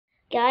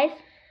Guys,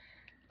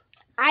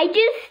 I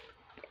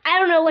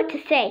don't know what to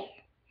say.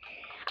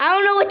 I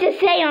don't know what to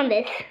say on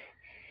this.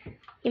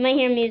 You might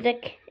hear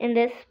music in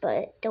this,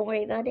 but don't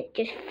worry about it.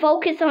 Just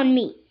focus on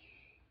me.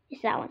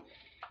 It's that one.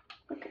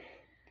 Okay.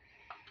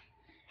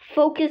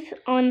 Focus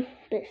on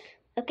this.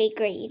 Okay,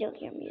 great. You don't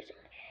hear music.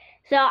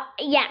 So,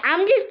 yeah,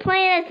 I'm just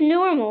playing as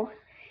normal.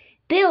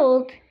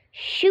 Build,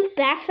 shoot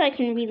back so I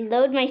can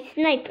reload my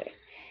sniper.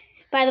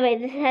 By the way,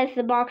 this has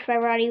the Box by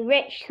Roddy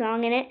Ricch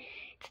song in it.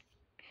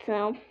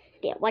 So,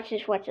 yeah, watch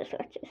this.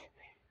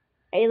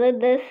 I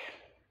reload this.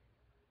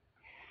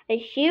 I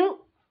shoot.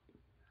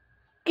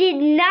 Did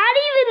not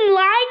even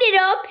line it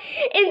up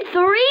in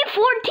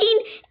 314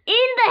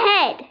 in the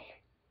head.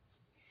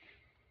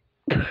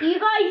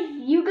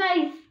 You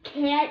guys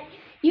can't.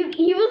 He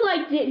was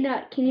like,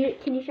 no. Can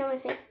you show my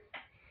face?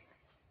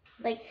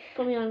 Like,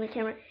 put me on the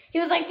camera. He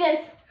was like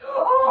this.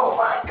 Oh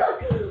my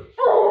god.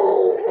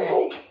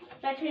 Oh.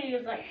 That's what he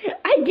was like.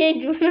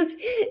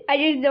 I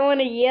just don't want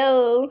to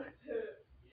yell.